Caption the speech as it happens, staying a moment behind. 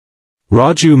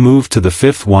Raju moved to the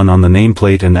fifth one on the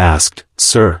nameplate and asked,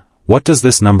 "Sir, what does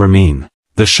this number mean?"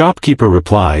 The shopkeeper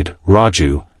replied,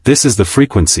 "Raju, this is the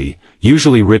frequency,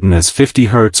 usually written as 50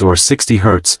 Hz or 60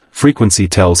 Hz. Frequency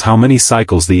tells how many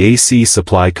cycles the AC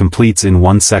supply completes in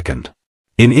 1 second.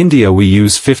 In India we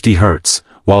use 50 Hz,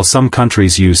 while some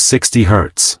countries use 60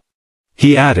 Hz.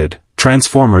 He added,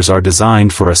 "Transformers are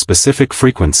designed for a specific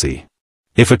frequency.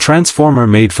 If a transformer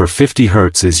made for 50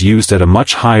 Hz is used at a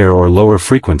much higher or lower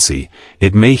frequency,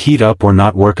 it may heat up or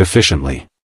not work efficiently."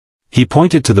 He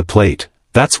pointed to the plate.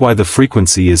 That's why the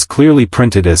frequency is clearly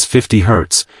printed as 50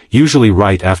 Hz, usually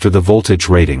right after the voltage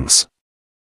ratings.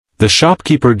 The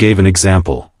shopkeeper gave an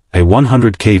example: a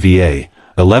 100 kVA,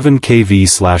 11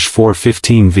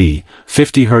 kV/415V,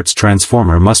 50 Hz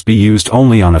transformer must be used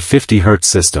only on a 50 Hz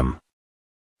system.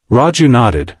 Raju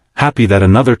nodded, happy that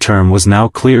another term was now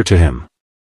clear to him.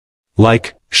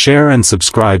 Like, share and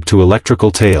subscribe to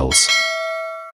Electrical Tales.